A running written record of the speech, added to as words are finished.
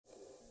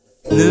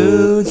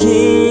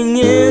Looking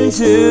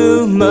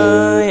into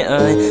my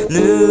eye,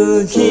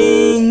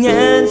 looking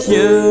at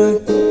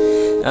you,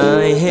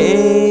 I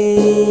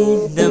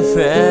hate the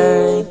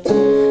fact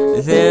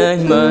that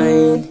I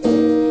might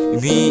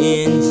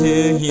be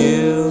into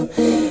you.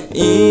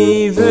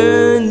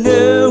 Even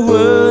the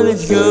world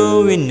is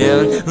going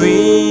down,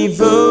 we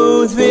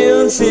both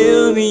will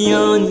still be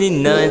on the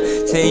night.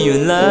 Say you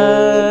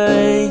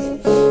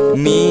like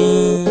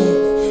me,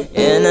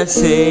 and I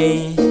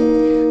say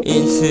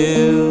it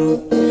too.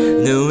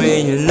 The way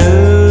you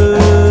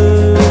look,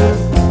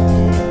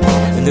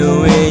 the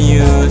way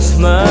you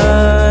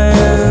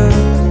smile,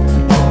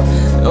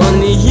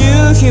 only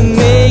you can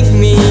make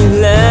me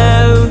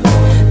laugh.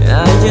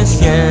 I just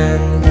can't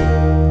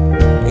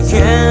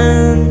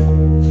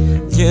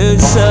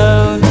just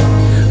out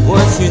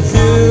what you're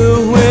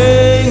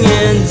doing,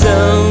 and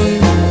don't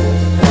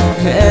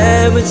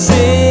ever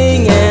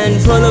sing.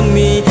 And follow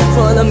me,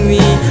 follow me,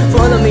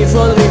 follow me,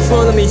 follow me,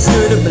 follow me to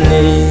the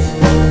place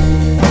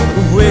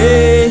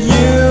where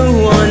you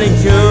wanna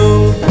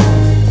go.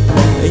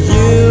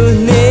 You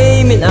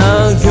name it,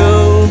 I'll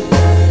go,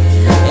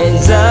 and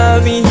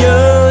I'll be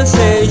yours.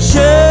 Say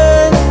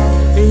shut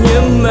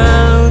your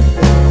mouth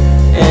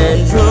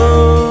and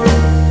follow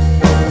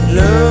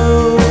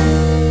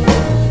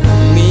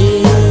me.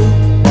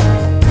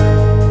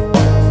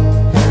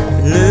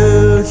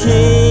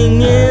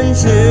 Looking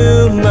into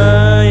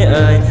my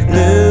eye,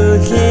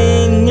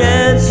 looking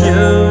at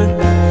you,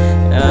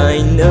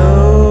 I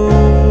know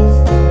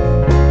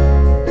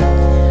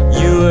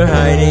you're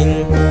hiding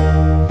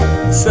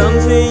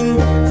something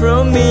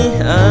from me.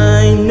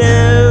 I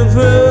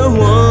never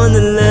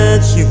wanna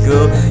let you go.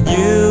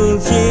 You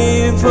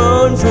keep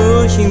on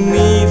pushing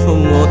me for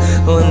more.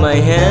 Hold my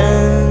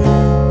hand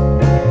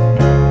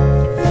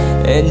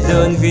and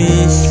don't be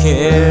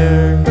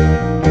scared.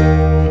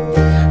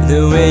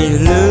 The way you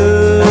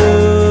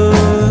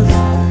look,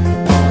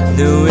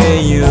 the way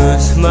you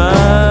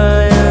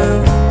smile,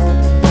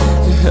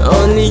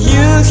 only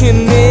you can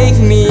make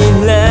me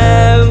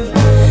laugh.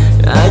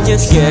 I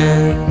just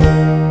can't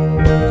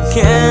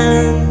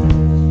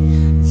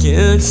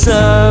just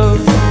stop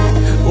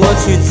what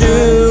you're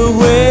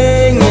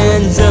doing,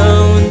 and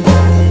don't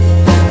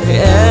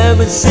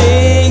ever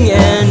sing.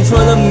 And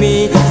follow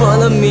me,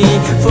 follow me,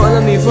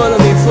 follow me, follow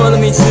me, follow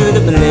me to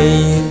the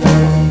place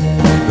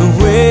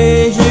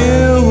where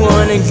you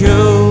wanna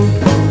go.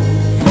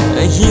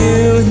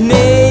 You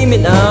name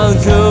it, I'll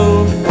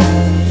go,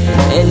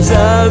 and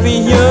I'll be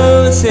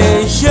yours.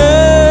 Say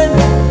shut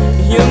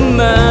your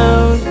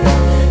mouth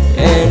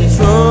and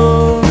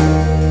follow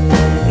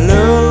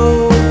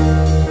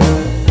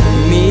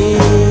me.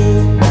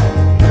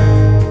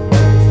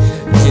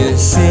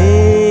 Just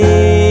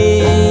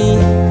say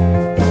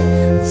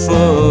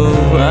for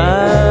a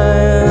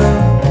while,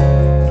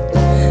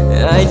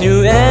 I'd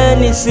do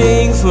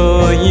anything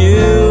for you.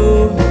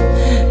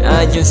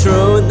 I just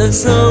wrote the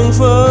song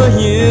for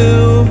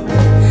you,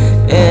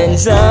 and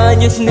I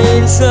just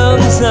need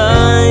some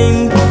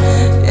time,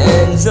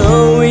 and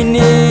all we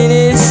need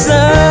is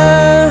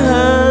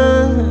time.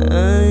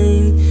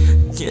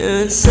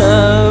 Just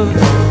stop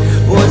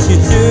what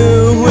you're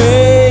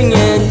doing,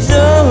 and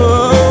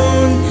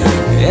don't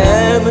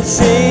ever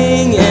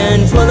sing.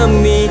 And follow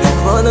me,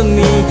 follow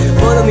me,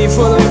 follow me,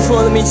 follow me,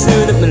 follow me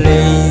to the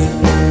place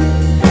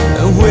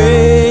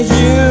where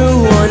you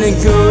wanna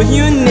go.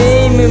 You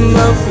name it,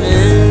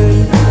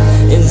 Muffin,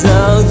 and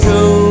I'll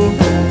go,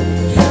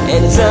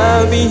 and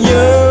I'll be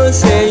yours.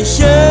 Say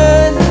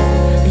shut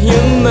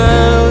your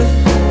mouth,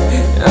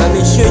 I'll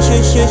be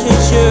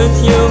shut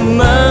your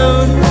mouth.